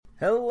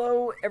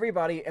Hello,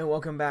 everybody, and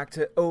welcome back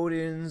to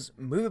Odin's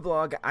Movie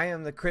Blog. I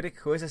am the critic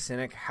who is a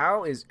cynic.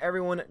 How is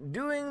everyone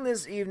doing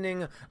this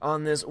evening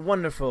on this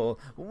wonderful,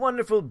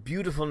 wonderful,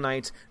 beautiful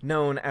night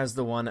known as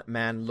the One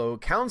Man Low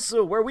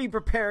Council, where we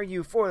prepare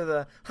you for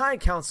the High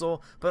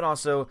Council, but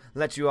also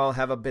let you all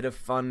have a bit of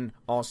fun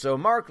also.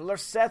 Mark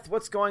Larseth,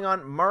 what's going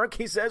on? Mark,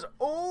 he says,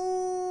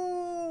 Odin,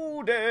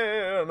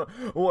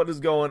 what is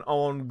going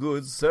on,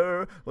 good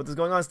sir? What is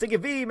going on? Sticky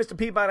V, Mr.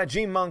 Peabody,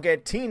 G Monkey,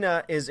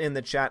 Tina is in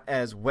the chat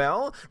as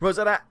well.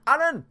 Rosetta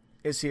Allen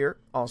is here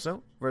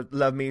also.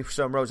 Love me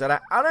some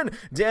Rosetta Allen.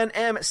 Dan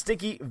M,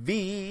 Sticky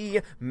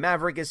V,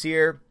 Maverick is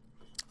here.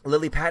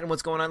 Lily Patton,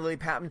 what's going on, Lily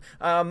Patton?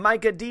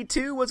 Micah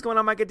D2, what's going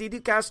on, Micah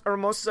D2? Cas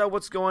Hermosa,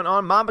 what's going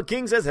on? Mamba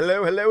King says,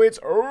 hello, it's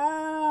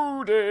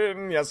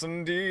Odin. Yes,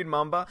 indeed,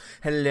 Mamba.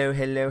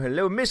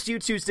 Hello. Missed you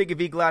too, Sticky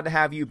V. Glad to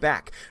have you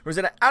back.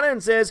 Rosetta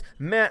Allen says,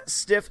 Matt,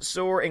 stiff,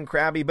 sore, and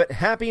crabby, but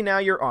happy now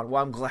you're on.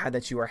 Well, I'm glad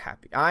that you are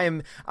happy. I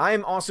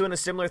am also in a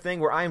similar thing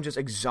where I am just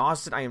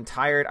exhausted. I am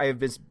tired.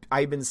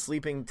 I've been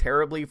sleeping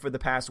terribly for the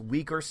past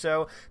week or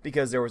so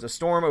because there was a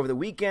storm over the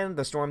weekend,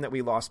 the storm that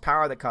we lost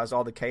power that caused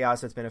all the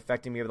chaos that's been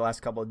affecting me over the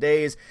last couple of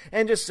days,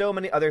 and just so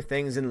many other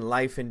things in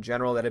life in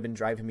general that have been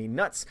driving me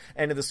nuts.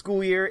 End of the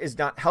school year is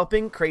not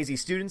helping. Crazy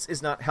students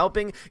is not helping.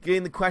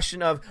 Getting the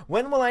question of,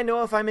 when will I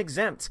know if I'm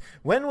exempt?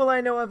 When will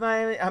I know if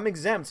I'm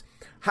exempt?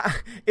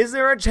 Is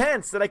there a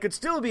chance that I could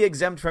still be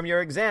exempt from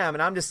your exam?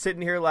 And I'm just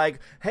sitting here like,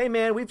 hey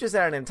man, we've just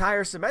had an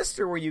entire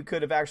semester where you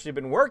could have actually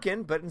been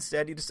working, but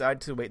instead you decided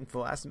to wait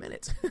until the last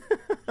minute.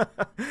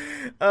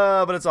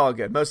 But it's all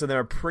good. Most of them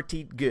are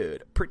pretty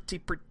good. Pretty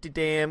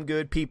damn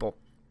good people.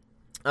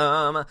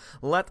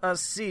 Let us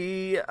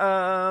see.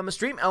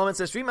 Stream Elements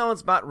says, Stream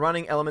Elements bot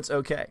running Elements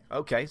okay.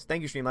 Okay,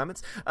 thank you, Stream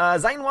Elements.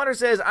 Zinewater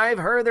says, I've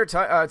heard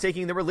they're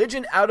taking the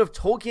religion out of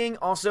Tolkien.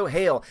 Also,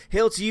 hail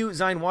to you,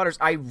 Zinewaters.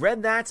 I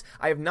read that.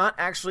 I have not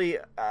actually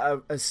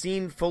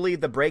seen fully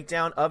the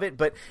breakdown of it,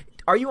 but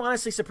are you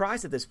honestly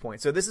surprised at this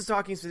point? So this is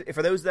talking,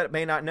 for those that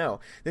may not know,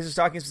 this is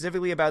talking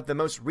specifically about the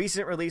most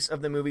recent release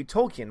of the movie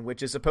Tolkien,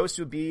 which is supposed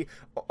to be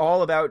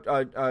all about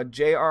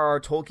J.R.R.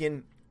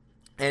 Tolkien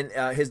and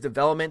his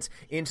development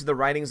into the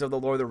writings of the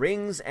Lord of the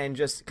Rings, and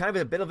just kind of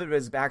a bit of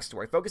his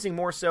backstory, focusing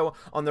more so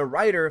on the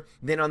writer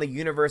than on the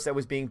universe that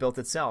was being built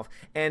itself.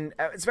 And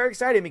it's very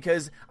exciting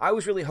because I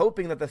was really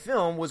hoping that the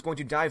film was going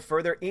to dive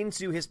further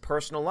into his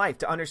personal life,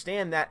 to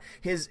understand that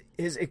his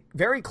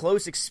very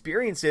close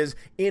experiences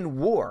in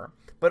war,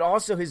 but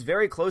also his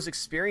very close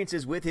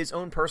experiences with his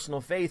own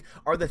personal faith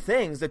are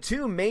the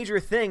two major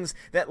things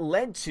that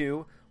led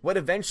to what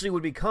eventually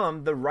would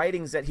become the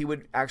writings that he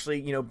would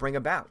actually, bring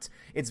about.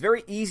 It's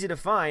very easy to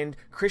find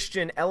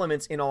Christian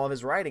elements in all of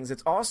his writings.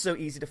 It's also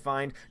easy to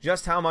find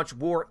just how much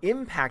war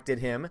impacted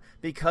him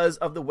because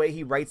of the way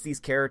he writes these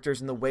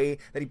characters and the way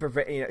that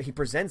he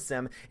presents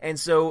them. And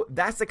so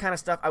that's the kind of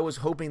stuff I was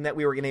hoping that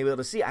we were going to be able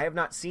to see. I have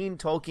not seen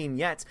Tolkien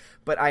yet,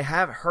 but I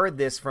have heard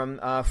this from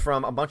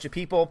a bunch of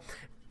people.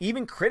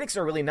 Even critics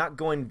are really not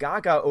going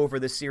gaga over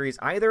this series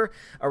either,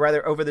 or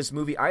rather over this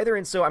movie either.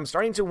 And so I'm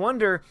starting to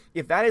wonder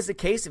if that is the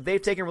case, if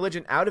they've taken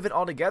religion out of it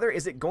altogether,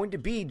 is it going to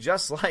be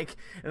just like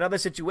another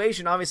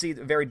situation? Obviously, a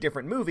very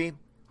different movie,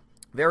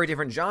 very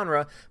different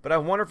genre, but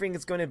I'm wondering if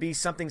it's going to be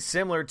something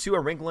similar to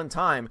A Wrinkle in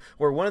Time,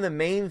 where one of the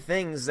main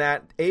things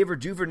that Ava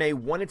DuVernay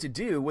wanted to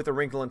do with A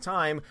Wrinkle in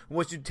Time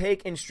was to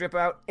take and strip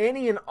out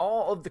any and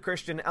all of the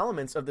Christian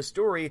elements of the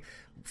story,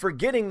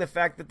 forgetting the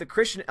fact that the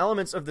Christian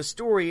elements of the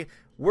story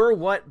were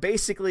what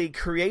basically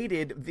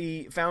created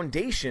the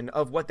foundation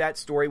of what that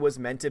story was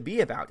meant to be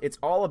about. It's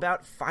all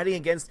about fighting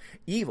against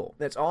evil.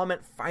 That's all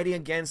meant, fighting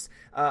against,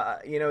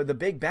 the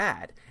big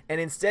bad.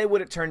 And instead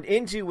what it turned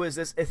into was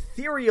this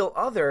ethereal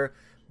other,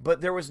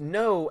 but there was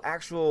no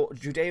actual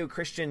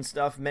Judeo-Christian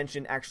stuff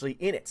mentioned actually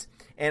in it.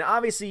 And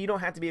obviously you don't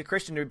have to be a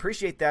Christian to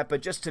appreciate that,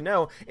 but just to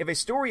know, if a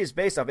story is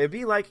based off, it'd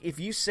be like if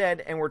you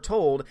said and were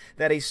told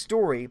that a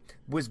story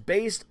was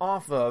based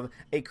off of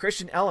a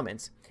Christian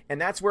element, and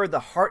that's where the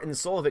heart and the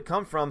soul of it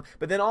come from,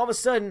 but then all of a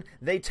sudden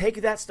they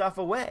take that stuff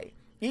away.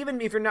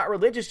 Even if you're not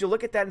religious, you'll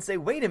look at that and say,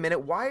 wait a minute,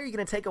 why are you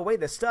going to take away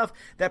the stuff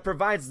that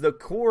provides the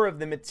core of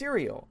the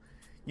material?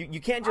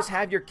 You can't just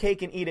have your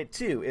cake and eat it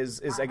too,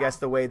 is I guess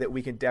the way that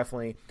we can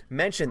definitely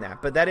mention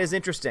that. But that is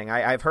interesting.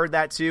 I've heard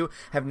that too.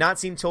 Have not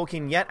seen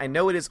Tolkien yet. I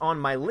know it is on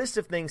my list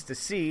of things to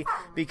see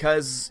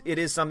because it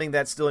is something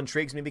that still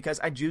intrigues me, because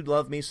I do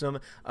love me some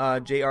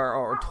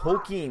J.R.R.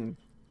 Tolkien.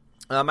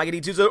 Micah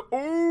D2 says,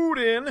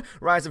 Odin.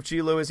 Rise of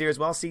Chilo is here as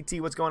well.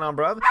 CT, what's going on,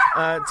 bruv?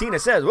 Tina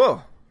says,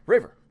 whoa,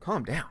 River,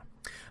 calm down.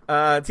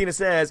 Tina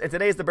says, and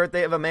today is the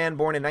birthday of a man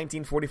born in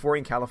 1944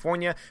 in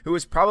California who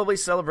is probably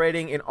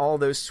celebrating in all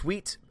those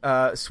sweet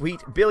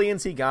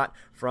billions he got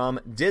from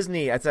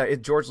Disney. It's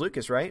George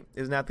Lucas, right?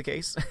 Isn't that the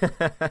case?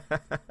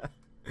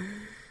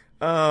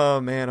 Oh,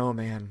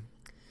 man.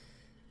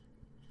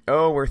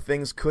 Oh, where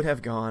things could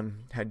have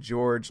gone had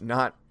George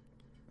not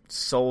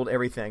sold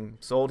everything,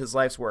 sold his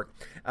life's work.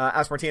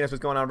 Alex Martinez,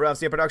 what's going on, bro?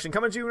 CF Production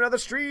coming to another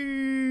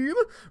stream.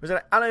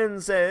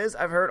 Alan says,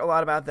 I've heard a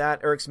lot about that.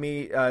 Irks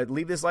me.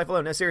 Leave this life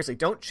alone. No, seriously,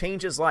 don't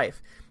change his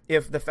life.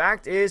 If the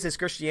fact is his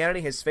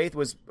Christianity, his faith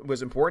was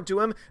important to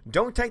him,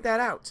 don't take that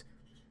out.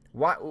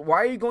 Why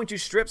are you going to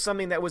strip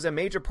something that was a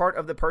major part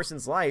of the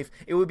person's life?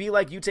 It would be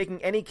like you taking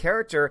any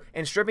character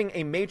and stripping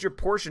a major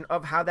portion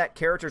of how that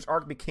character's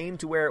arc became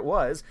to where it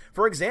was.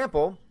 For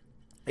example,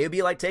 it would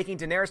be like taking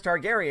Daenerys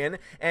Targaryen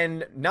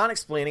and not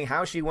explaining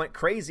how she went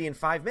crazy in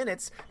 5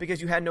 minutes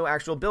because you had no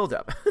actual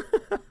buildup.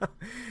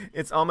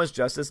 It's almost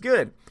just as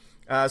good.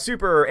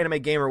 Super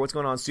Anime Gamer, what's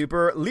going on,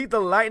 Super? Lead the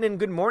Lightning,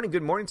 good morning.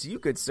 Good morning to you,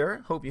 good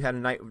sir. Hope you had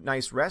a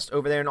nice rest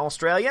over there in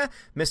Australia.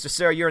 Mr.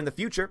 Sir, you're in the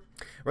future.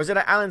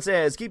 Rosetta Allen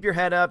says, keep your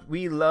head up.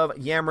 We love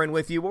yammering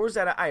with you. Well,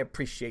 Rosetta, I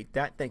appreciate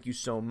that. Thank you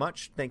so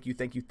much. Thank you.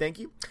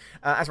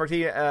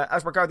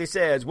 Asparcarthy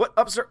says, what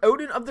up, Sir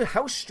Odin of the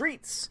House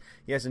Streets?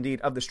 Yes,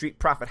 indeed, of the Street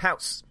Prophet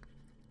House.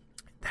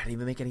 That didn't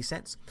even make any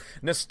sense.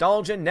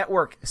 Nostalgia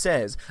Network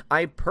says,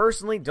 I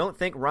personally don't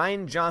think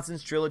Rian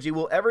Johnson's trilogy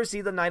will ever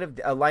see the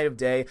light of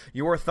day.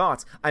 Your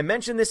thoughts? I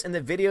mentioned this in the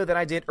video that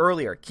I did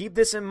earlier. Keep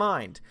this in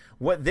mind.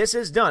 What this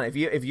has done, if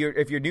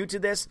you're new to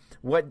this,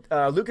 what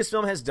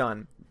Lucasfilm has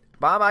done,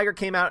 Bob Iger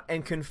came out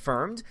and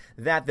confirmed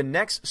that the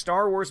next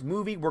Star Wars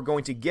movie we're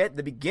going to get,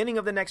 the beginning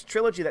of the next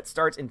trilogy that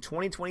starts in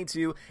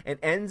 2022 and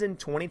ends in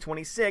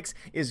 2026,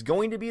 is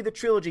going to be the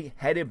trilogy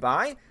headed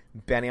by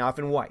Benioff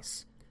and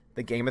Weiss,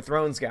 the Game of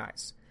Thrones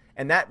guys.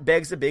 And that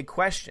begs a big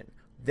question.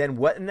 Then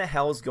what in the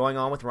hell is going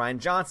on with Rian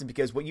Johnson?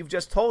 Because what you've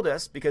just told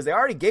us, because they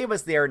already gave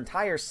us their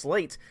entire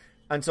slate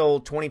until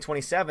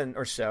 2027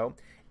 or so,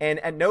 and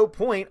at no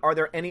point are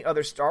there any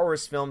other Star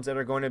Wars films that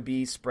are going to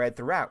be spread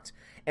throughout.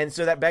 And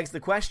so that begs the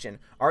question,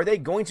 are they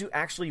going to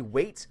actually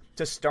wait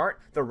to start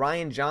the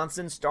Rian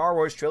Johnson Star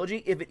Wars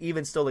trilogy, if it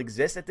even still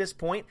exists at this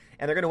point,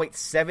 and they're going to wait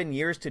 7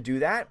 years to do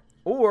that?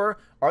 Or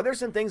are there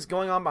some things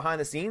going on behind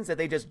the scenes that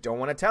they just don't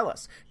want to tell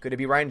us? Could it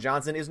be Rian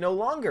Johnson is no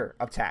longer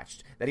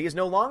attached, that he is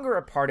no longer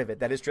a part of it,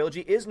 that his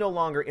trilogy is no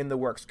longer in the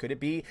works? Could it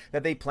be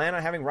that they plan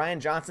on having Rian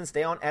Johnson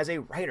stay on as a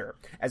writer,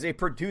 as a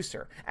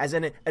producer, as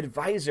an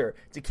advisor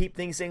to keep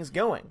things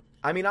going?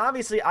 I mean,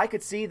 obviously, I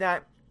could see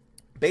that.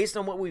 Based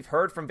on what we've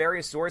heard from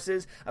various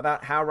sources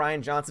about how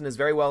Rian Johnson is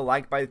very well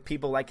liked by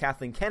people like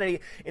Kathleen Kennedy,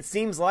 it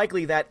seems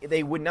likely that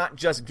they would not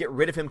just get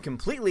rid of him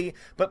completely,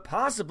 but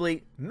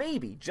possibly,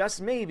 maybe,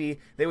 just maybe,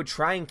 they would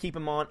try and keep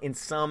him on in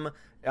some,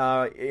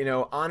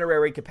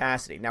 honorary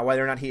capacity. Now,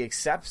 whether or not he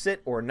accepts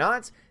it or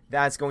not,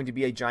 that's going to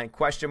be a giant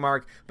question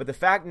mark. But the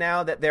fact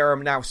now that there are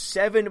now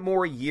 7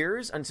 more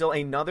years until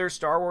another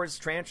Star Wars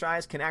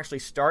franchise can actually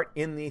start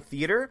in the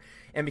theater,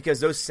 and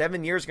because those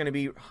 7 years are going to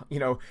be,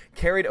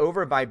 carried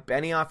over by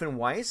Benioff and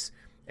Weiss,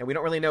 and we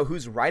don't really know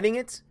who's writing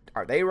it.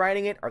 Are they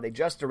writing it? Are they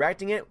just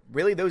directing it?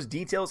 Really, those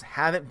details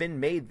haven't been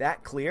made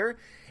that clear.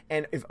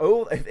 And if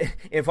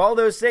all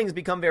those things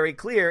become very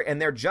clear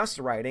and they're just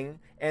writing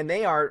and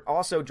they are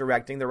also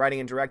directing, they're writing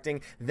and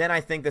directing, then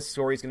I think the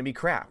story is going to be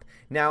crap.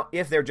 Now,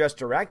 if they're just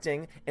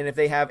directing and if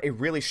they have a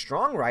really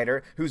strong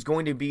writer who's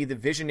going to be the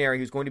visionary,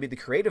 who's going to be the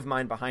creative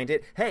mind behind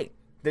it, hey,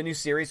 the new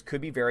series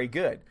could be very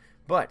good.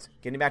 But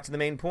getting back to the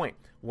main point,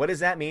 what does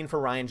that mean for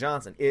Rian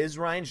Johnson? Is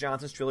Rian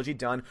Johnson's trilogy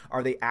done?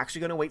 Are they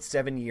actually going to wait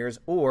 7 years,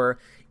 or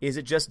is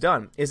it just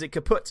done? Is it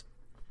kaput?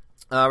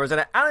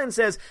 Rosetta Allen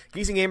says,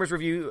 Geeks and Gamers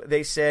review,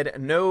 they said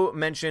no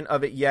mention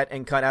of it yet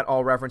and cut out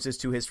all references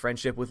to his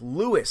friendship with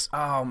Lewis.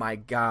 Oh my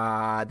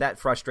god, that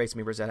frustrates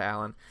me, Rosetta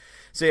Allen.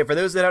 So yeah, for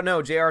those that don't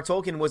know, J.R.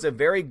 Tolkien was a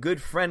very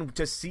good friend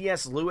to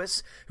C.S.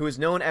 Lewis, who is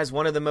known as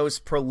one of the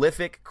most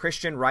prolific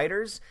Christian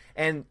writers.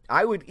 And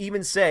I would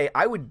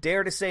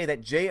dare to say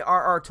that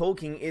J.R.R.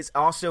 Tolkien is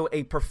also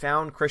a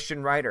profound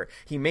Christian writer.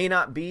 He may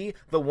not be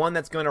the one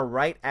that's going to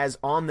write as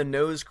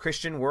on-the-nose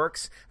Christian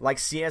works like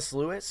C.S.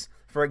 Lewis.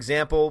 For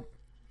example,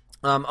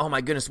 oh my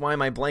goodness, why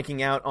am I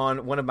blanking out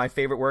on one of my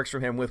favorite works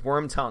from him with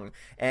Wormtongue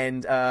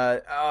and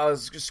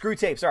Screw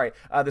Tape? Sorry,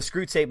 the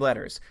Screw Tape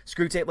Letters.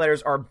 Screw Tape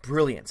Letters are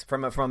brilliant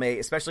from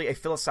especially a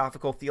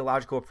philosophical,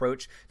 theological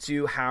approach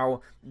to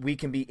how we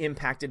can be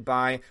impacted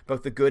by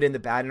both the good and the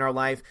bad in our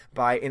life,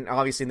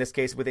 obviously in this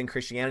case within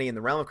Christianity, in the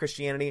realm of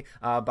Christianity,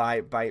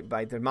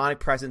 by demonic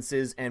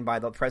presences and by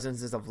the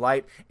presences of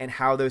light and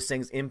how those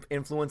things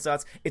influence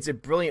us. It's a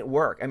brilliant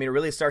work. I mean, it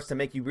really starts to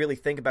make you really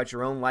think about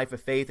your own life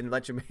of faith and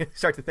let you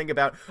start to think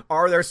about,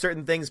 are there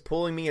certain things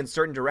pulling me in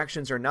certain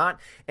directions or not,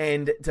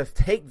 and to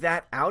take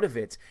that out of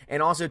it,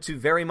 and also to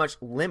very much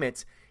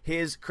limit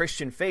his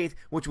Christian faith,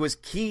 which was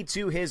key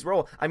to his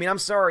role. I mean, I'm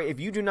sorry, if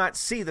you do not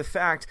see the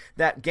fact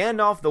that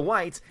Gandalf the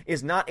White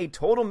is not a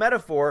total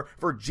metaphor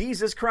for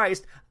Jesus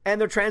Christ and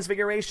the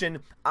Transfiguration,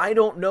 I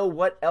don't know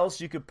what else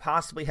you could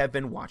possibly have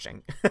been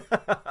watching.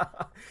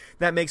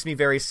 That makes me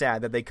very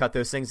sad that they cut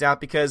those things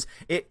out, because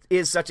it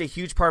is such a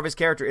huge part of his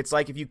character. It's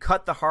like if you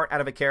cut the heart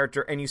out of a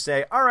character and you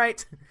say, all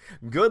right,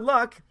 good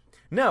luck.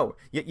 No,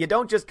 you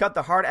don't just cut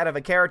the heart out of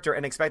a character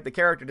and expect the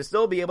character to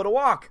still be able to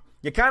walk.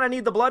 You kind of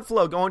need the blood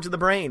flow going to the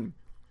brain.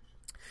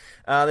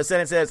 The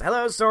Senate says,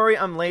 hello, sorry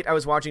I'm late. I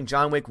was watching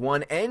John Wick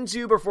 1 and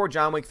 2 before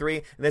John Wick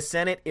 3. The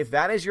Senate, if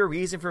that is your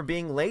reason for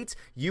being late,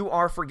 you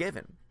are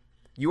forgiven.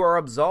 You are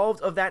absolved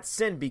of that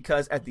sin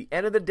because at the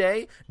end of the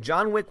day,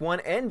 John Wick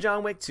 1 and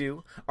John Wick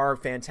 2 are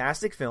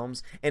fantastic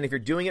films. And if you're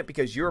doing it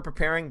because you're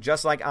preparing,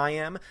 just like I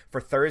am, for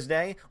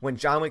Thursday when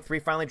John Wick 3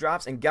 finally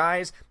drops, and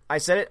guys, I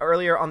said it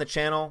earlier on the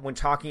channel when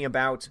talking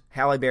about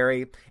Halle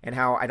Berry and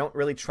how I don't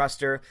really trust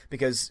her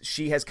because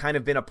she has kind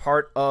of been a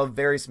part of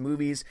various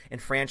movies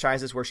and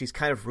franchises where she's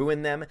kind of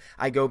ruined them.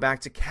 I go back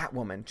to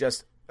Catwoman,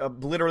 just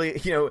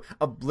literally,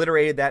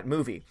 obliterated that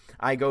movie.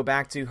 I go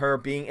back to her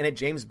being in a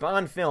James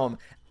Bond film.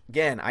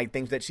 Again, I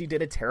think that she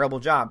did a terrible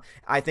job.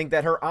 I think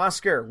that her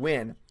Oscar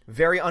win,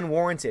 very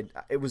unwarranted.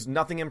 It was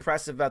nothing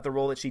impressive about the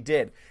role that she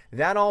did.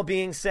 That all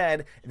being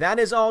said, that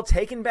is all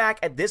taken back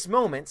at this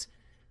moment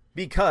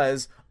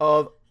because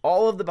of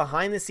all of the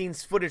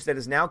behind-the-scenes footage that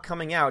is now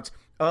coming out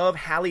of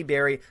Halle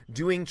Berry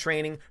doing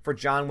training for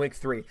John Wick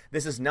 3.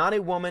 This is not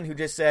a woman who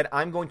just said,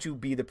 I'm going to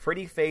be the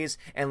pretty face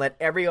and let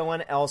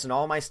everyone else and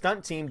all my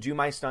stunt team do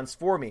my stunts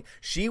for me.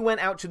 She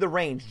went out to the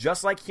range,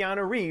 just like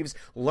Keanu Reeves,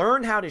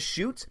 learned how to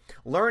shoot,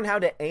 learned how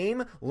to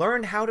aim,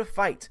 learned how to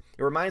fight.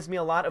 It reminds me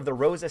a lot of the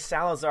Rosa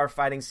Salazar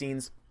fighting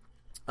scenes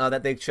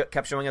that they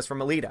kept showing us from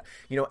Alita.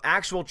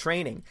 Actual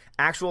training,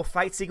 actual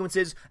fight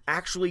sequences,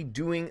 actually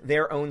doing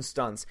their own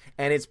stunts.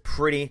 And it's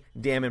pretty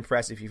damn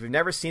impressive. If you've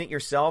never seen it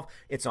yourself,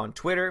 it's on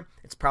Twitter.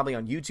 It's probably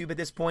on YouTube at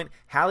this point.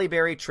 Halle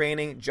Berry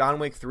training John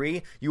Wick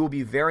 3. You will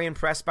be very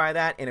impressed by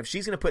that. And if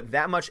she's going to put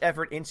that much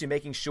effort into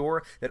making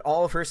sure that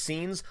all of her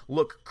scenes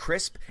look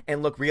crisp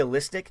and look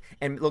realistic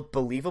and look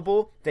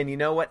believable, then you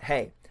know what?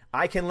 Hey,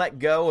 I can let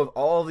go of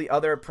all the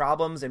other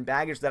problems and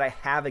baggage that I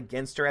have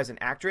against her as an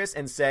actress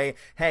and say,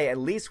 hey, at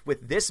least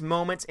with this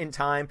moment in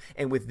time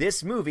and with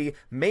this movie,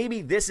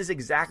 maybe this is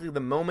exactly the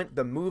moment,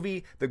 the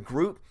movie, the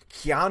group.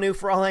 Keanu,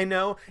 for all I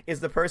know, is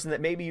the person that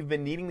maybe you've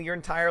been needing your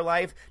entire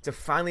life to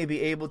finally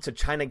be able to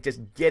kind of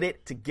just get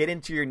it, to get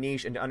into your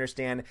niche and to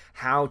understand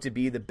how to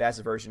be the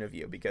best version of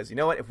you. Because you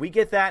know what? If we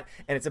get that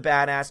and it's a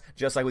badass,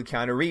 just like with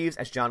Keanu Reeves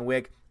as John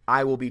Wick,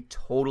 I will be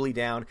totally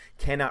down.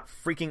 Cannot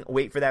freaking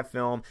wait for that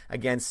film.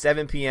 Again,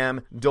 7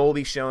 p.m.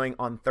 Dolby showing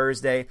on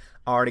Thursday.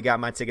 I already got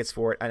my tickets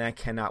for it, and I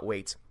cannot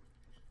wait.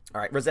 All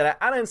right, Rosetta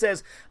Allen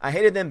says, I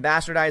hated them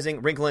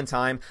bastardizing Wrinkle in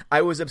Time.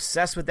 I was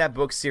obsessed with that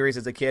book series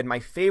as a kid. My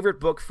favorite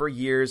book for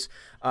years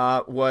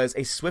was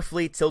A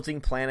Swiftly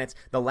Tilting Planet.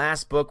 The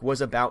last book was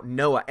about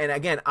Noah. And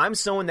again, I'm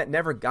someone that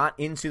never got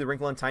into the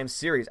Wrinkle in Time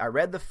series. I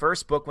read the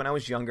first book when I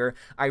was younger.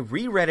 I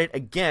reread it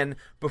again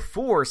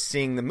before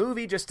seeing the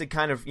movie just to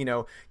kind of,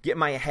 get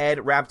my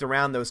head wrapped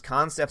around those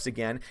concepts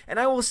again. And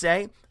I will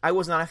say, I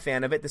was not a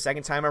fan of it the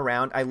second time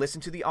around. I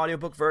listened to the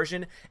audiobook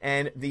version,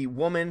 and the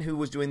woman who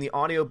was doing the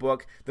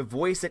audiobook, the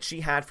voice that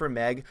she had for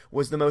Meg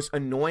was the most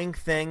annoying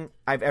thing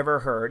I've ever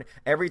heard.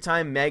 Every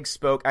time Meg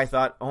spoke, I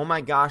thought, oh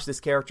my gosh,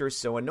 this character is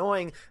so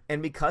annoying.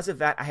 And because of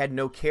that, I had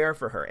no care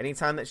for her.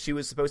 Anytime that she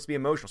was supposed to be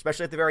emotional,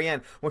 especially at the very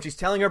end, when she's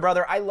telling her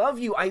brother, I love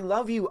you, I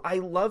love you, I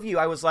love you.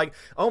 I was like,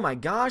 oh my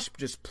gosh,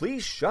 just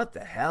please shut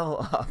the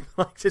hell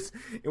up.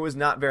 It was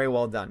not very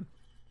well done.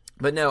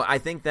 But no, I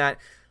think that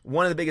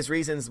one of the biggest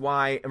reasons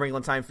why A Wrinkle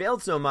in Time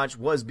failed so much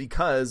was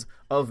because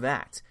of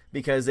that.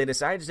 Because they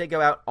decided to take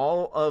out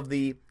all of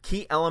the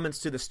key elements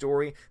to the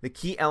story, the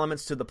key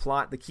elements to the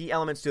plot, the key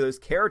elements to those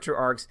character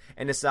arcs,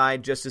 and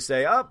decide just to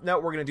say, oh, no,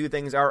 we're going to do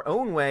things our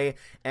own way,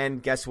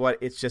 and guess what?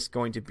 It's just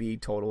going to be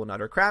total and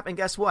utter crap, and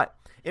guess what?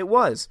 It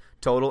was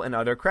total and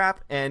utter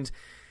crap, and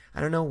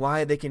I don't know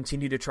why they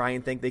continue to try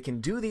and think they can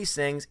do these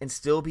things and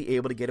still be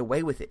able to get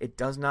away with it. It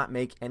does not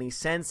make any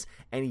sense,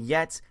 and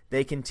yet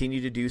they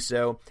continue to do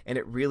so, and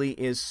it really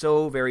is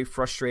so very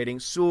frustrating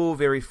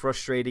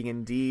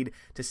indeed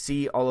to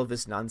see all of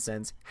this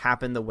nonsense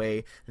happen the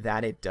way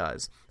that it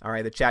does. All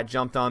right, the chat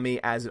jumped on me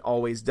as it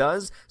always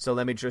does, so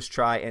let me just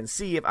try and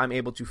see if I'm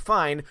able to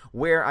find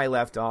where I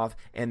left off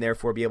and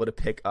therefore be able to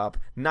pick up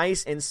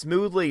nice and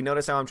smoothly.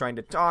 Notice how I'm trying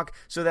to talk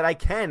so that I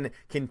can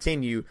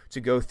continue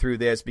to go through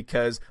this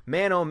because,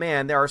 man, oh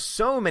man, there are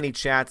so many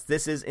chats.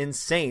 This is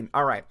insane.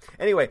 All right.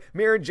 Anyway,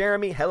 Mirror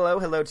Jeremy, hello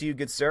to you,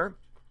 good sir.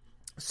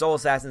 Soul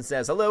Assassin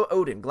says, hello,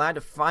 Odin. Glad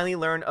to finally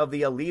learn of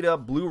the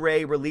Alita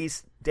Blu-ray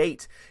release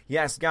date.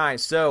 Yes,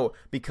 guys. So,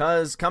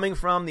 because coming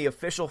from the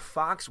official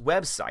Fox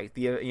website,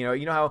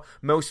 you know how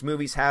most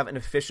movies have an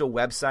official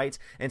website,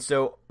 and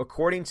so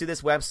according to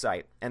this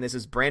website, and this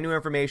is brand new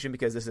information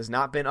because this has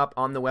not been up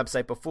on the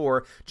website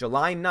before,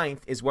 July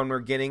 9th is when we're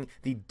getting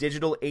the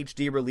digital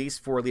HD release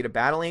for Alita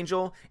Battle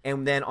Angel,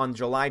 and then on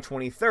July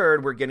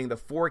 23rd, we're getting the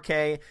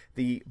 4K,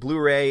 the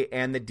Blu-ray,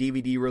 and the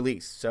DVD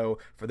release. So,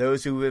 for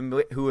those who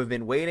have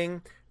been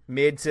waiting,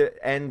 mid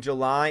to end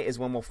July is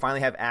when we'll finally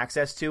have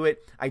access to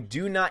it. I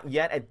do not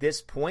yet at this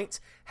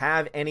point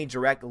have any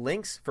direct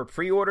links for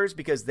pre-orders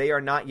because they are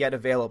not yet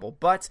available.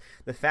 But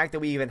the fact that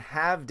we even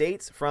have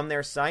dates from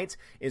their site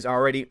is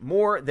already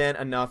more than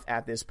enough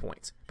at this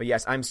point. But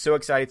yes, I'm so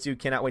excited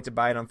cannot wait to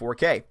buy it on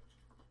 4K.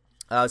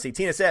 Let's see,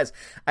 Tina says,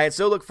 I had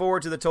so looked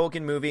forward to the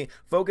Tolkien movie.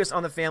 Focus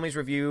on the Family's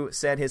review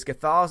said his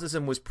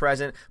Catholicism was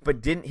present,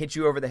 but didn't hit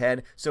you over the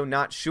head, so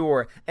not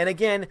sure. And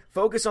again,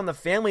 Focus on the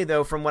Family,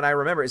 though, from what I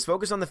remember, is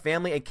Focus on the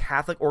Family a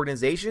Catholic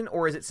organization,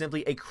 or is it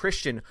simply a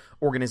Christian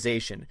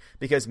organization?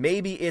 Because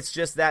maybe it's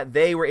just that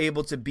they were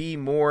able to be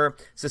more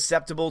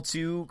susceptible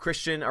to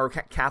Christian or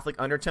Catholic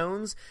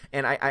undertones,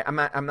 and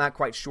I'm not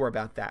quite sure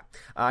about that.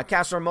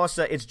 Casa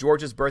Hermosa, it's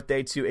George's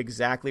birthday, too.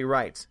 Exactly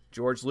right.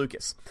 George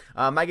Lucas.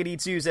 Micah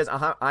D2 says,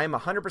 I'm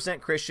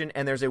 100% Christian,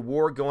 and there's a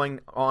war going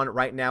on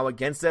right now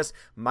against us.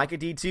 Micah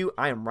D2,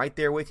 I am right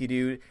there with you,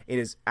 dude. It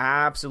is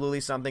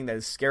absolutely something that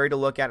is scary to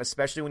look at,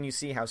 especially when you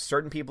see how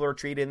certain people are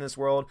treated in this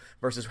world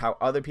versus how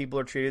other people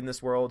are treated in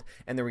this world,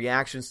 and the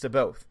reactions to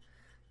both.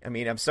 I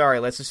mean, I'm sorry,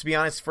 let's just be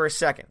honest for a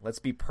second. Let's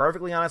be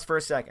perfectly honest for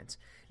a second.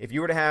 If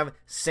you were to have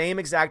same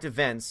exact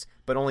events,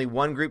 but only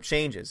one group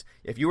changes,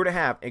 if you were to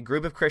have a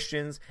group of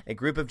Christians, a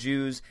group of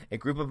Jews, a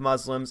group of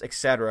Muslims,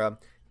 etc.,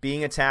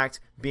 being attacked,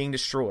 being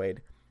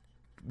destroyed,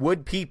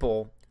 would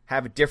people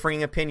have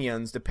differing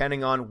opinions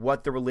depending on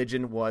what the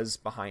religion was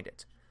behind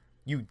it?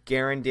 You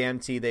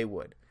guarantee they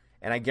would.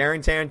 And I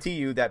guarantee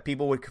you that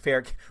people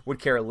would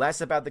care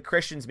less about the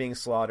Christians being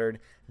slaughtered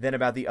than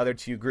about the other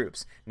two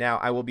groups. Now,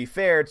 I will be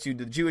fair to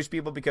the Jewish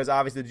people because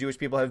obviously the Jewish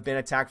people have been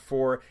attacked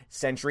for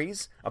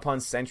centuries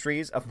upon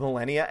centuries of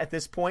millennia at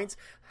this point.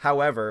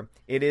 However,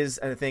 it is,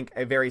 I think,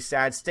 a very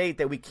sad state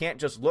that we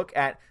can't just look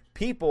at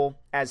people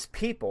as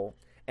people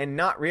and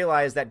not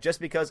realize that just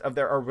because of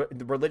their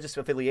religious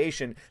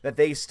affiliation that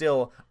they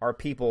still are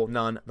people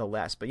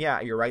nonetheless. But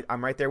yeah, you're right.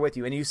 I'm right there with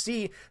you. And you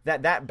see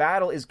that that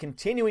battle is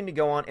continuing to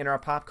go on in our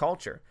pop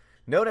culture.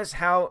 Notice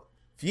how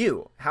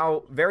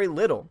very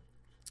little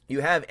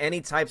you have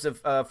any types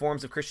of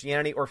forms of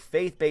Christianity or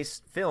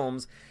faith-based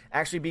films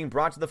actually being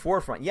brought to the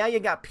forefront. Yeah, you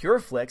got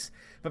PureFlix,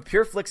 but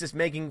PureFlix is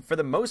making, for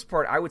the most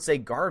part, I would say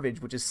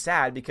garbage, which is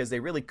sad because they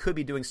really could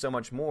be doing so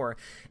much more.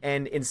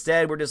 And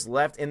instead, we're just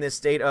left in this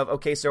state of,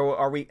 okay, so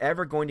are we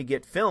ever going to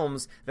get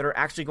films that are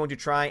actually going to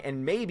try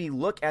and maybe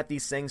look at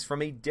these things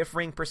from a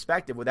differing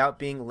perspective without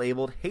being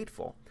labeled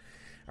hateful?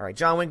 All right,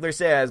 John Winkler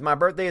says, my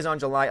birthday is on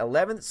July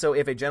 11th, so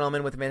if a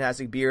gentleman with a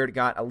fantastic beard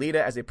got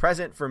Alita as a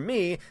present for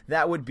me,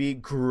 that would be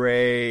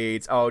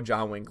great. Oh,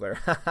 John Winkler.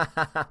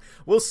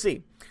 We'll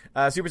see.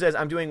 Super says,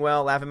 I'm doing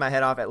well, laughing my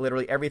head off at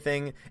literally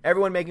everything.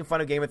 Everyone making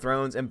fun of Game of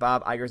Thrones and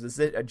Bob Iger's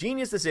a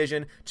genius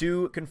decision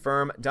to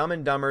confirm Dumb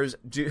and Dumber's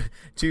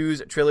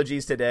 2's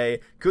trilogies today.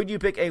 Could you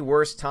pick a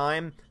worse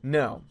time?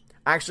 No.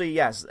 Actually,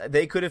 yes,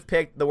 they could have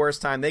picked the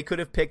worst time. They could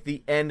have picked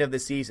the end of the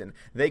season.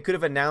 They could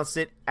have announced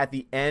it at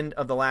the end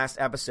of the last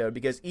episode,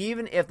 because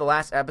even if the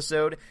last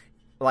episode,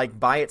 like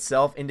by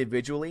itself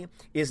individually,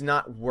 is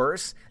not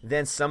worse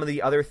than some of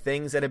the other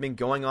things that have been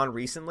going on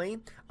recently,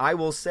 I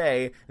will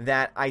say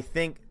that I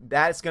think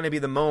that's going to be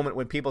the moment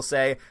when people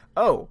say,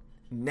 oh,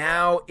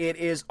 now it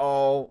is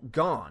all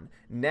gone.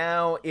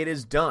 Now it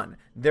is done.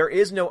 There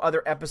is no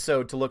other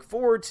episode to look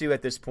forward to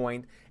at this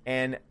point,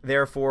 and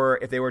therefore,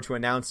 if they were to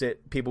announce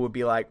it, people would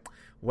be like,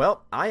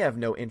 well, I have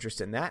no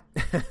interest in that.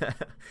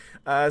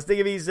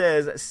 Stiggy V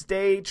says,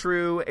 stay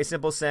true, a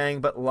simple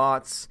saying, but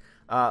lost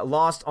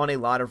on a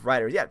lot of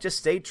writers. Yeah, just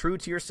stay true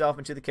to yourself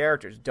and to the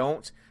characters.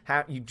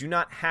 You do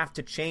not have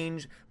to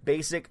change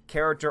basic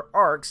character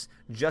arcs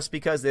just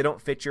because they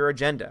don't fit your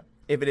agenda,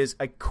 if it is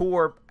a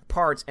core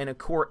part and a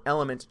core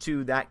element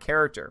to that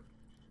character.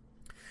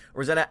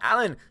 Rosetta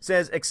Allen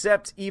says,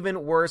 except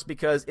even worse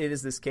because it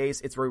is this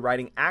case, it's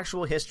rewriting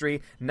actual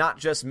history, not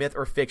just myth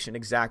or fiction.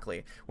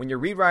 Exactly. When you're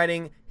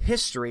rewriting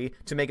history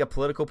to make a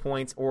political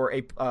point or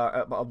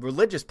a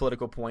religious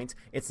political point,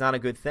 it's not a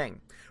good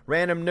thing.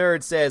 Random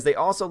Nerd says, they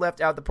also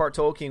left out the part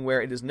Tolkien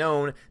where it is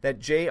known that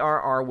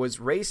J.R.R. was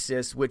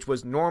racist, which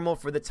was normal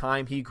for the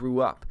time he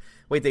grew up.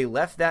 Wait, they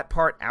left that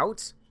part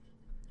out?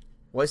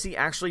 Was he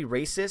actually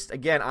racist?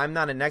 Again, I'm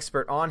not an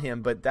expert on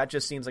him, but that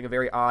just seems like a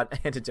very odd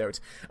antidote.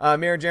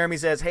 Mayor Jeremy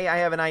says, hey, I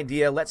have an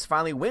idea. Let's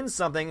finally win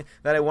something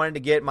that I wanted to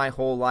get my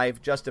whole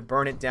life just to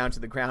burn it down to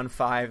the ground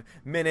 5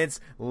 minutes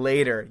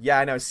later. Yeah,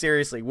 I know,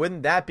 seriously.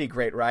 Wouldn't that be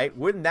great, right?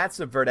 Wouldn't that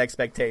subvert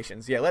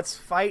expectations? Yeah, let's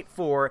fight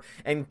for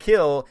and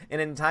kill an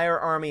entire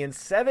army in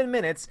 7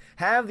 minutes,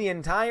 have the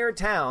entire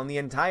town, the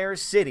entire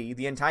city,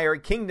 the entire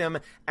kingdom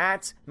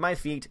at my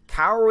feet,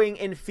 cowering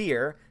in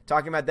fear,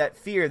 talking about that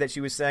fear that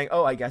she was saying,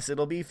 oh, I guess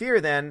it'll be fear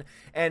then,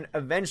 and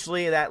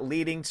eventually that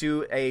leading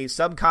to a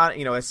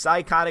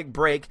psychotic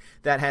break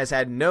that has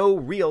had no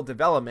real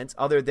development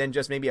other than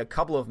just maybe a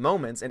couple of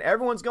moments, and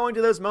everyone's going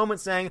to those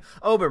moments saying,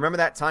 oh, but remember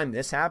that time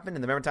this happened,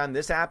 and remember time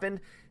this happened?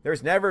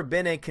 There's never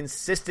been a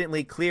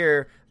consistently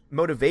clear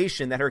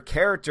motivation that her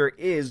character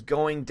is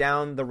going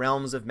down the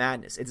realms of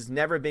madness. It has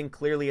never been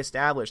clearly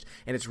established,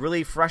 and it's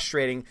really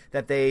frustrating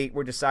that they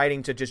were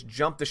deciding to just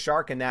jump the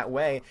shark in that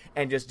way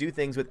and just do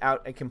things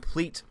without a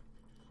complete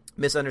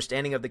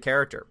misunderstanding of the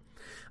character.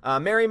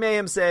 Mary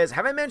Mayhem says,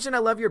 have I mentioned I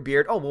love your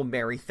beard? Oh, well,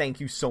 Mary, thank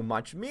you so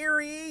much.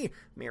 Mary,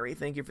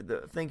 thank you for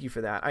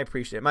that. I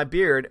appreciate it. My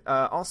beard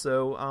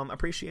also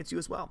appreciates you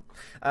as well.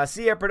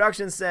 Sia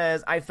Productions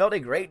says, I felt a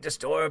great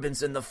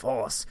disturbance in the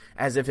force,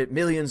 as if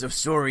millions of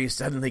stories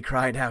suddenly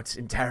cried out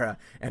in terror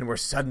and were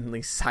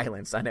suddenly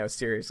silenced. I know,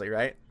 seriously,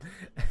 right?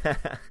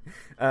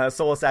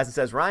 Soul Assassin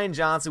says, Rian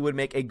Johnson would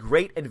make a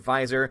great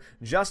advisor.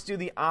 Just do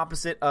the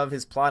opposite of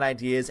his plot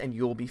ideas and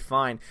you'll be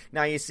fine.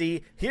 Now, you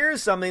see,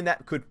 here's something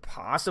that could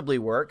possibly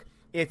work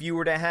if you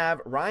were to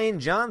have Rian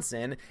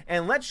Johnson,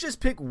 and let's just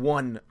pick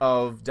one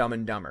of Dumb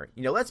and Dumber.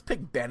 Let's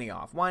pick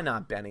Benioff. Why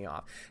not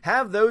Benioff?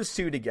 Have those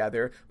two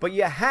together, but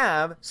you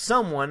have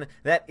someone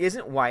that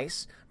isn't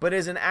Weiss, but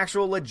is an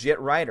actual legit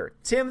writer.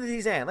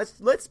 Timothy Zahn.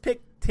 Let's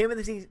pick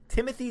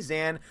Timothy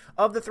Zahn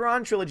of the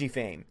Thrawn trilogy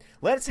fame.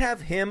 Let's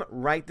have him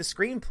write the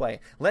screenplay.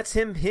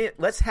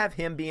 Let's have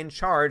him be in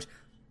charge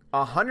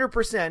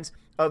 100%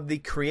 of the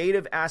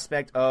creative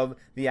aspect of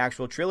the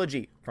actual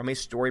trilogy from a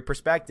story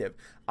perspective.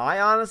 I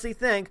honestly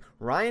think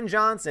Rian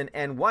Johnson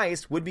and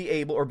Weiss would be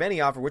able, or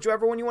Benioff, or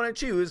whichever one you want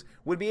to choose,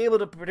 would be able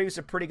to produce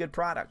a pretty good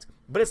product.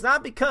 But it's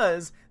not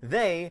because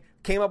they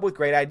came up with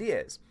great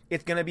ideas.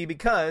 It's going to be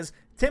because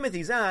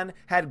Timothy Zahn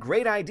had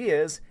great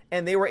ideas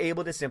and they were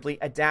able to simply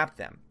adapt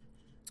them.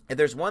 If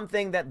there's one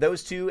thing that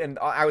those two, and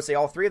I would say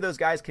all three of those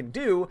guys can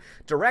do,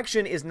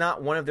 direction is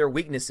not one of their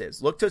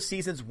weaknesses. Look to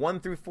seasons 1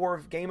 through 4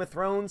 of Game of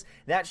Thrones.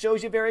 That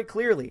shows you very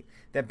clearly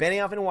that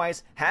Benioff and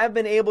Weiss have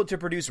been able to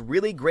produce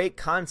really great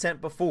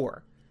content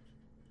before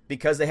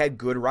because they had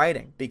good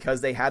writing, because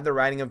they had the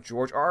writing of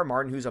George R. R.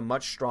 Martin, who's a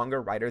much stronger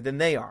writer than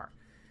they are.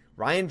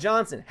 Rian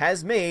Johnson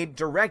has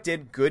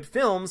directed good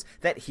films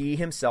that he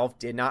himself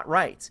did not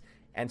write.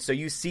 And so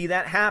you see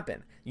that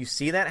happen.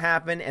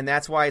 And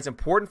that's why it's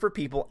important for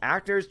people,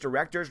 actors,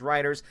 directors,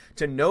 writers,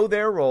 to know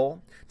their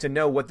role, to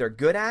know what they're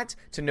good at,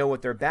 to know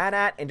what they're bad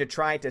at, and to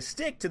try to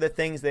stick to the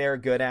things they are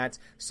good at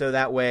so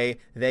that way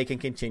they can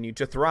continue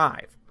to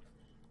thrive.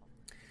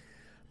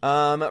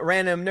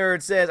 Random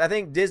Nerd says, I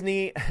think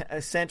Disney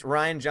sent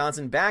Rian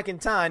Johnson back in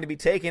time to be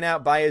taken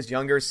out by his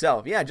younger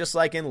self. Yeah, just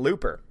like in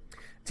Looper.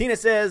 Tina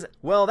says,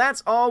 well,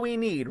 that's all we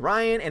need.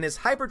 Rian and his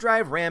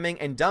hyperdrive ramming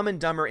and Dumb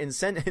and Dumber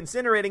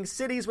incinerating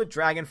cities with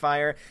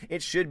dragonfire.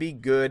 It should be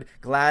good.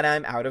 Glad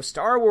I'm out of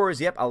Star Wars.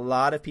 Yep, a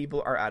lot of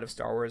people are out of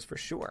Star Wars for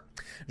sure.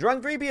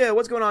 Drunk 3PO,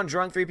 what's going on?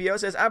 Drunk 3PO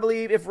says, I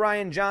believe if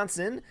Rian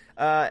Johnson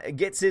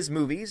gets his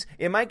movies,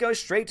 it might go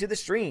straight to the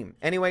stream.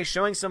 Anyway,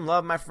 showing some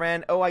love, my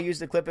friend. Oh, I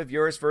used a clip of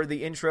yours for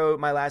the intro,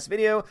 my last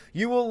video.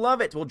 You will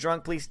love it. Well,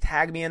 Drunk, please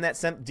tag me in that.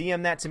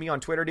 DM that to me on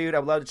Twitter, dude. I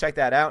would love to check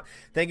that out.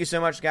 Thank you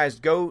so much, guys.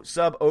 Go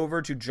sub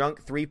over to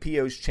Drunk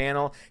 3PO's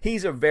channel.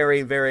 He's a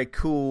very, very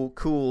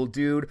cool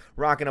dude,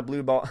 rocking a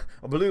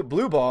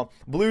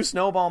blue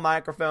snowball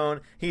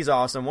microphone. He's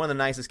awesome. One of the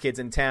nicest kids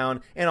in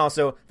town, and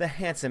also the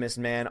handsomest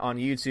man on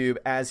YouTube,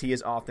 as he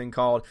is often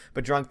called.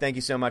 But Drunk, thank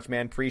you so much,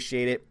 man.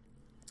 Appreciate it.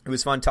 It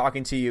was fun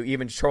talking to you,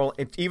 even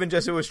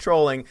just it was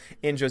trolling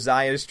in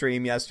Josiah's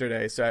stream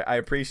yesterday. So I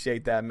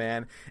appreciate that,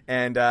 man.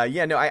 And I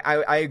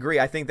agree.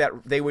 I think that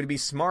they would be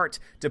smart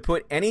to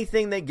put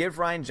anything they give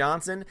Rian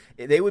Johnson.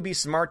 They would be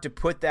smart to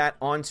put that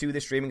onto the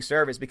streaming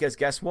service, because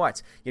guess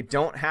what? You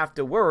don't have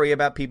to worry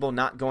about people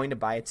not going to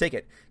buy a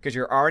ticket, because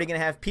you're already going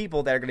to have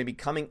people that are going to be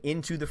coming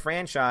into the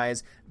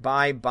franchise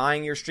by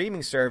buying your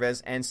streaming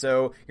service. And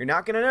so you're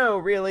not going to know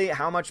really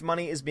how much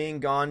money is being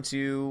gone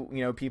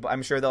to, people.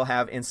 I'm sure they'll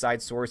have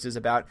inside sources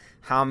about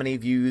how many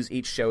views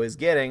each show is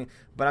getting,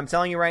 but I'm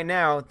telling you right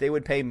now, they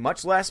would pay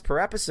much less per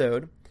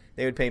episode.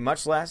 They would pay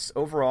much less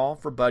overall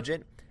for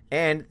budget,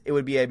 and it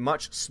would be a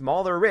much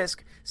smaller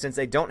risk since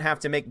they don't have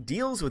to make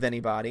deals with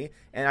anybody,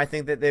 and I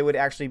think that they would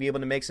actually be able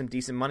to make some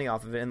decent money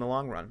off of it in the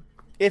long run,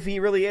 if he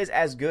really is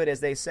as good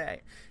as they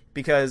say.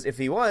 Because if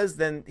he was,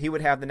 then he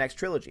would have the next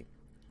trilogy.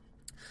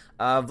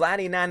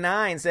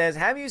 Vladdy99 says,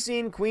 have you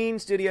seen Queen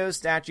Studios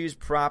statues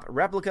prop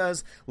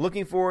replicas?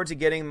 Looking forward to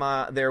getting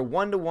their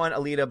 1-to-1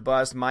 Alita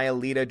bust. My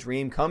Alita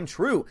dream come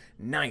true.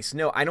 Nice.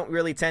 No, I don't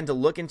really tend to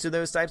look into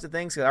those types of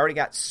things because I already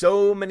got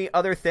so many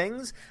other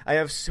things. I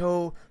have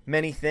so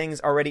many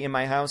things already in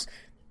my house,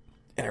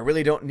 and I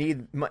really don't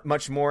need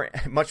much more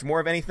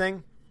of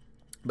anything.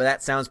 But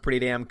that sounds pretty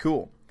damn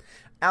cool.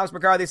 Alex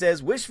McCarthy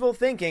says, wishful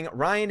thinking,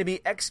 Rian to be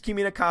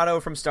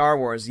excommunicado from Star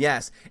Wars.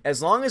 Yes,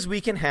 as long as we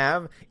can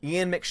have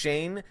Ian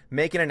McShane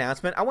make an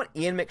announcement. I want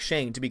Ian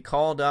McShane to be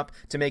called up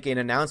to make an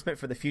announcement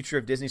for the future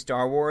of Disney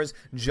Star Wars,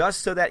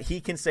 just so that he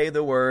can say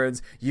the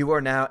words, you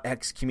are now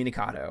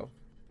excommunicado.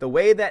 The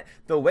way that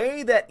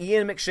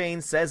Ian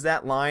McShane says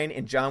that line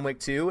in John Wick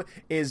 2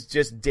 is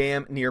just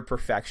damn near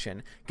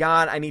perfection.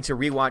 God, I need to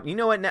rewatch. You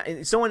know what? Now,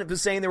 someone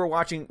was saying they were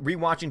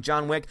rewatching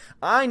John Wick.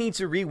 I need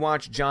to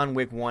rewatch John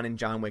Wick 1 and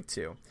John Wick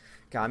 2.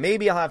 God,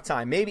 maybe I'll have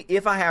time. Maybe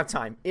if I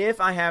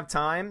have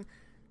time,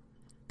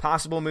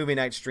 possible movie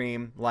night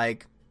stream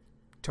like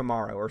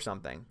tomorrow or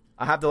something.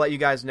 I have to let you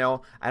guys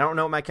know. I don't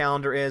know what my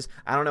calendar is.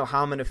 I don't know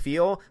how I'm going to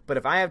feel. But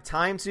if I have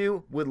time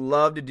would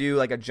love to do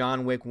like a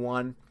John Wick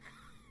 1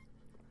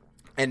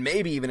 and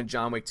maybe even a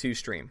John Wick 2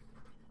 stream.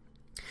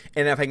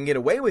 And if I can get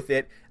away with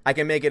it, I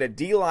can make it a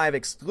DLive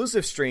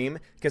exclusive stream,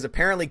 because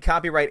apparently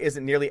copyright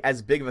isn't nearly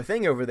as big of a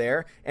thing over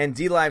there, and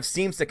DLive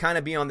seems to kind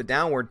of be on the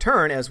downward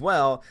turn as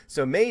well.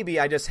 So maybe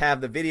I just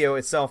have the video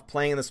itself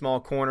playing in the small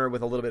corner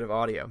with a little bit of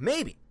audio.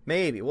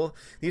 Maybe. Well,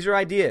 these are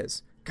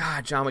ideas.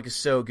 God, John Wick is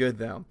so good,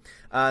 though.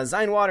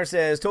 Zine Water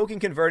says, Tolkien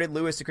converted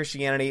Lewis to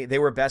Christianity. They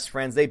were best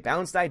friends. They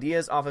bounced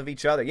ideas off of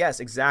each other. Yes,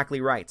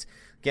 exactly right.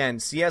 Again,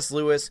 C.S.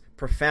 Lewis,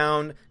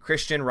 profound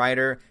Christian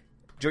writer.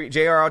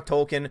 J.R.R.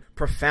 Tolkien,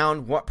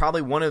 profound,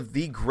 probably one of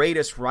the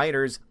greatest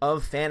writers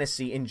of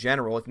fantasy in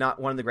general, if not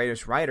one of the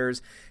greatest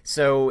writers.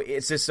 So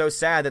it's just so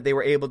sad that they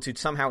were able to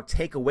somehow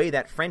take away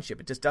that friendship.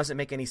 It just doesn't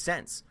make any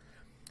sense.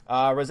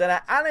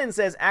 Rosetta Allen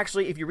says,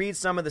 actually, if you read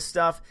some of the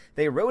stuff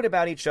they wrote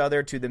about each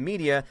other to the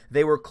media,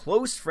 they were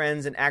close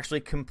friends and actually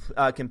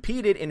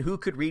competed in who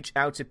could reach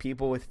out to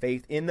people with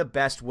faith in the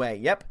best way.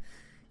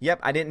 Yep,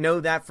 I didn't know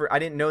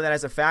that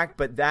as a fact,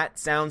 but that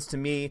sounds to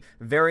me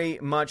very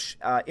much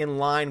in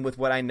line with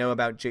what I know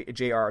about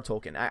J.R.R.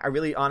 Tolkien. I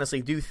really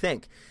honestly do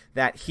think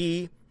that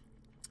he,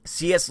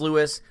 C.S.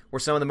 Lewis, were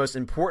some of the most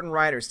important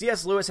writers.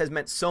 C.S. Lewis has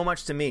meant so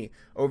much to me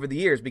over the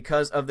years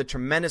because of the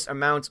tremendous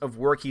amounts of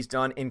work he's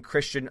done in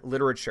Christian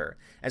literature.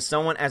 As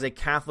a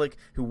Catholic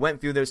who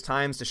went through those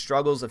times, the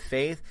struggles of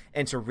faith,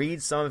 and to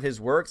read some of his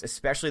works,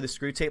 especially the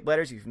Screwtape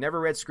Letters. If you've never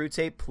read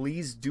Screwtape,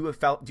 please do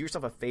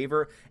yourself a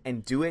favor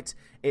and do it.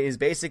 It is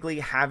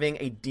basically having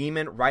a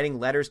demon writing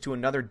letters to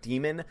another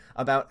demon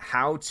about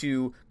how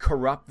to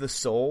corrupt the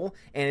soul,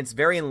 and it's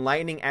very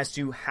enlightening as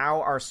to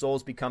how our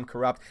souls become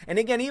corrupt. And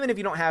again, even if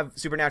you don't have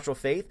supernatural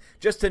faith,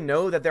 just to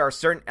know that there are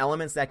certain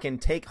elements that can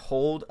take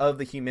hold of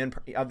the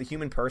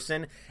human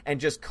person and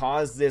just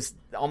cause this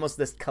almost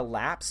this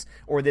collapse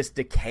or this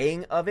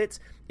decaying of it.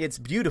 It's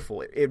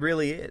beautiful. It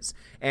really is.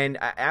 And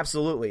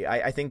absolutely,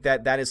 I think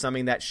that is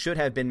something that should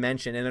have been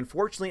mentioned. And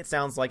unfortunately, it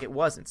sounds like it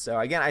wasn't. So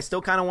again, I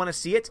still kind of want to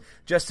see it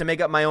just to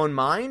make up my own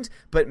mind.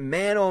 But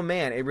man, oh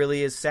man, it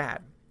really is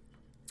sad.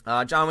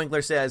 John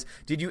Winkler says,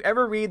 did you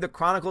ever read The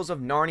Chronicles of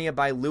Narnia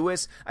by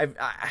Lewis?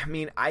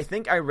 I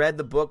think I read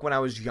the book when I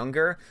was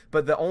younger,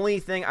 but the only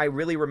thing I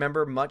really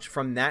remember much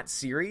from that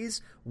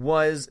series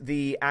was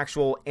the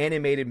actual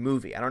animated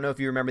movie. I don't know if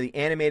you remember the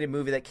animated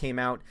movie that came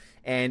out,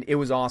 and it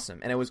was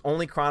awesome. And it was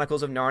only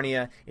Chronicles of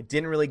Narnia. It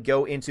didn't really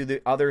go into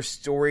the other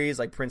stories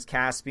like Prince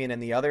Caspian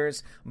and the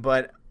others,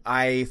 but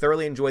I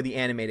thoroughly enjoyed the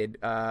animated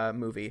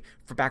movie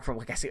back from,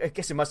 I guess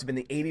it must have been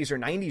the 80s or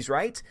 90s,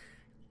 right?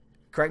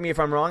 Correct me if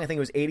I'm wrong. I think it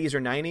was 80s or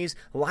 90s.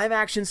 Live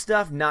action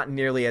stuff, not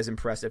nearly as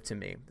impressive to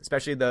me,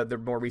 especially the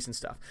more recent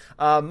stuff.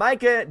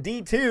 Micah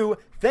D2,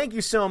 thank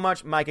you so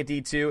much, Micah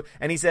D2.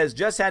 And he says,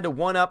 just had to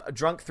one-up a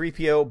drunk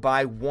 3PO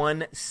by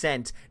 1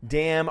 cent.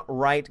 Damn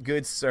right,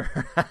 good sir.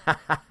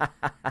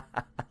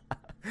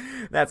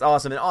 That's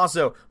awesome. And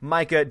also,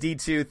 Micah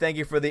D2, thank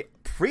you for the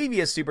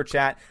previous super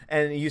chat.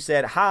 And you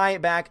said, hi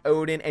back,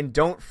 Odin, and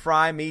don't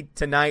fry me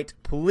tonight.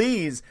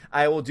 Please,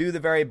 I will do the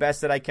very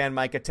best that I can,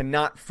 Micah, to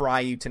not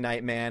fry you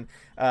tonight, man.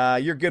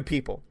 You're good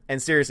people.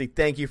 And seriously,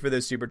 thank you for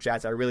those super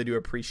chats. I really do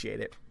appreciate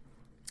it.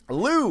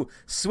 Lou,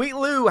 sweet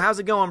Lou, how's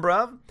it going,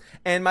 bruv?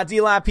 And my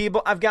D-Live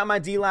people, I've got my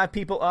D-Live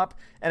people up.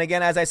 And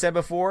again, as I said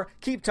before,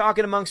 keep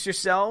talking amongst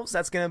yourselves.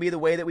 That's going to be the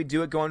way that we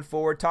do it going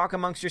forward. Talk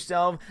amongst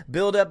yourselves.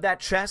 Build up that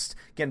chest.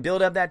 Again,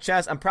 build up that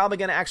chest. I'm probably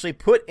going to actually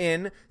put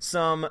in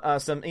some,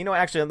 you know what,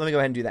 actually, let me go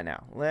ahead and do that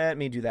now. Let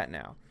me do that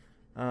now.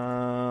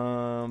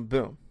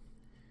 Boom.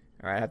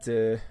 All right, I have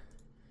to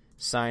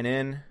sign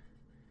in.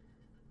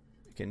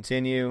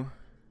 Continue.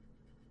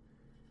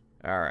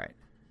 All right.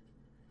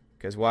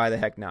 Because why the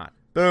heck not?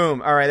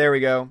 Boom. All right, there we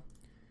go.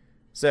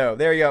 So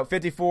there you go,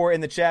 54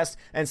 in the chest.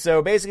 And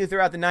so basically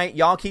throughout the night,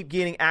 y'all keep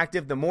getting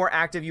active. The more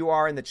active you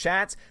are in the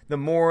chats, the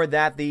more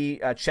that the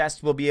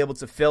chest will be able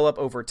to fill up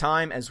over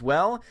time as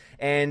well.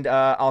 And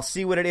I'll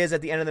see what it is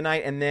at the end of the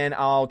night, and then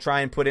I'll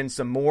try and put in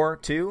some more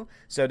too.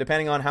 So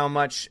depending on how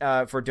much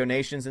for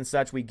donations and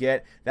such we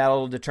get,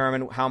 that'll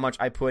determine how much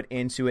I put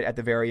into it at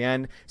the very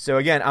end. So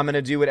again, I'm going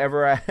to do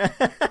whatever I...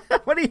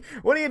 What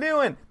are you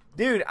doing?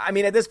 Dude, I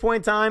mean, at this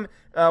point in time,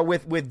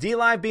 with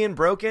D-Live being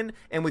broken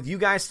and with you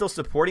guys still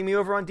supporting me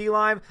over on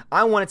D-Live,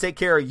 I want to take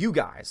care of you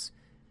guys.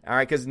 All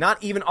right, because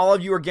not even all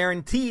of you are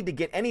guaranteed to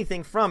get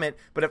anything from it,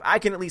 but if I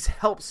can at least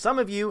help some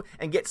of you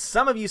and get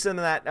some of you some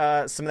of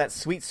that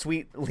sweet,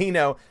 sweet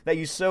lino that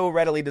you so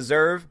readily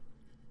deserve,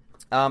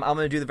 I'm going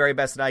to do the very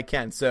best that I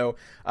can. So,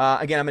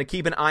 again, I'm going to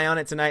keep an eye on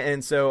it tonight,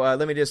 and so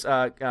let me just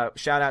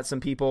shout out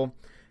some people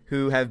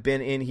who have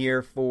been in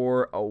here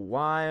for a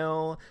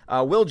while.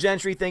 Will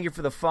Gentry, thank you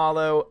for the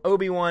follow.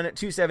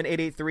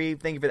 Obi-Wan27883,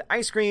 thank you for the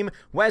ice cream.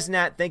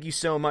 Wesnat, thank you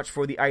so much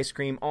for the ice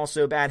cream.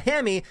 Also, Bad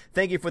Hammy,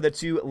 thank you for the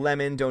 2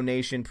 lemon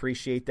donation.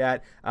 Appreciate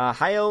that.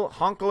 Heil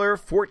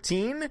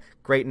Honkler14,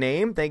 great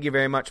name. Thank you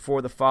very much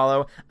for the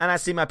follow. And I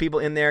see my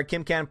people in there.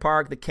 Kim Can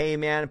Park, the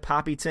K-Man,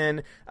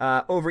 Poppyton,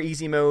 Over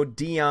Easy Mode,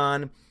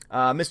 Dion,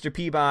 Mr.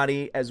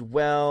 Peabody as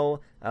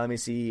well. Let me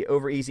see.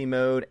 Over Easy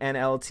Mode,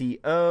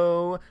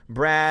 NLTO.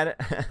 Brad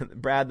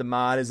the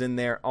mod is in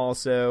there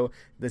also.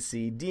 Let's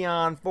see.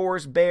 Dion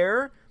Force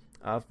Bear.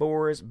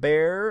 Forrest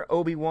Bear,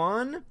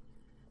 Obi-Wan.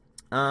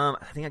 I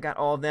think I got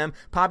all of them.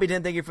 Poppy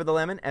 10, thank you for the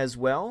lemon as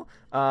well.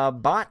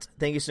 Bot,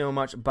 thank you so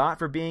much, Bot,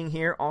 for being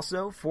here.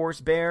 Also,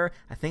 Forrest Bear,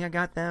 I think I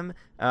got them.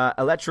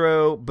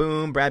 Electro,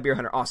 Boom, Brad Beer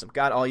Hunter, awesome.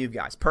 Got all you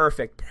guys.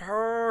 Perfect.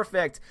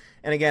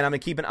 And again, I'm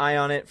going to keep an eye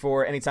on it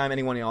for anytime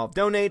anyone of y'all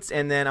donates,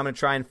 and then I'm going to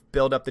try and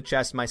build up the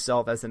chest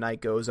myself as the night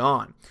goes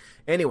on.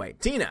 Anyway,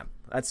 Tina.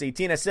 Let's see.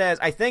 Tina says,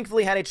 I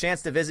thankfully had a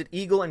chance to visit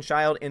Eagle and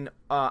Child in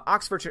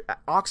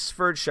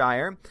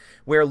Oxfordshire,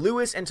 where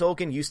Lewis and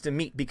Tolkien used to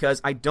meet,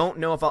 because I don't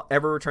know if I'll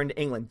ever return to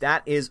England.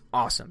 That is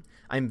awesome.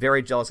 I'm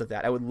very jealous of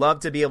that. I would love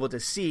to be able to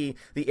see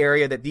the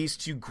area that these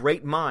two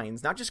great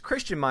minds, not just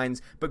Christian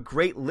minds, but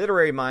great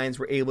literary minds,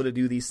 were able to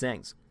do these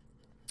things.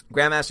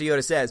 Grandmaster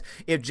Yoda says,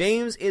 if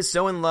James is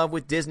so in love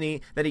with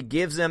Disney that he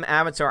gives them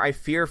Avatar, I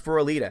fear for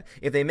Alita.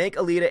 If they make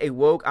Alita a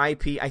woke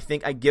IP, I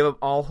think I give up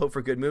all hope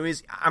for good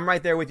movies. I'm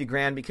right there with you,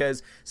 Gran,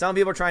 because some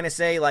people are trying to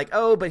say, like,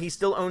 oh, but he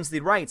still owns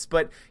the rights.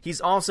 But he's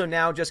also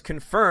now just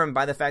confirmed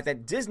by the fact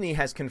that Disney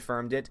has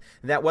confirmed it,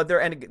 that what they're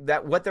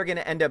going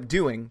to end up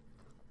doing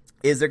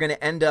is they're going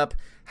to end up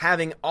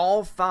having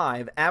all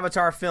 5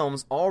 Avatar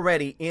films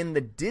already in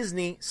the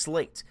Disney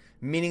slate,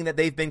 meaning that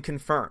they've been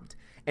confirmed.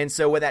 And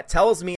so what that tells me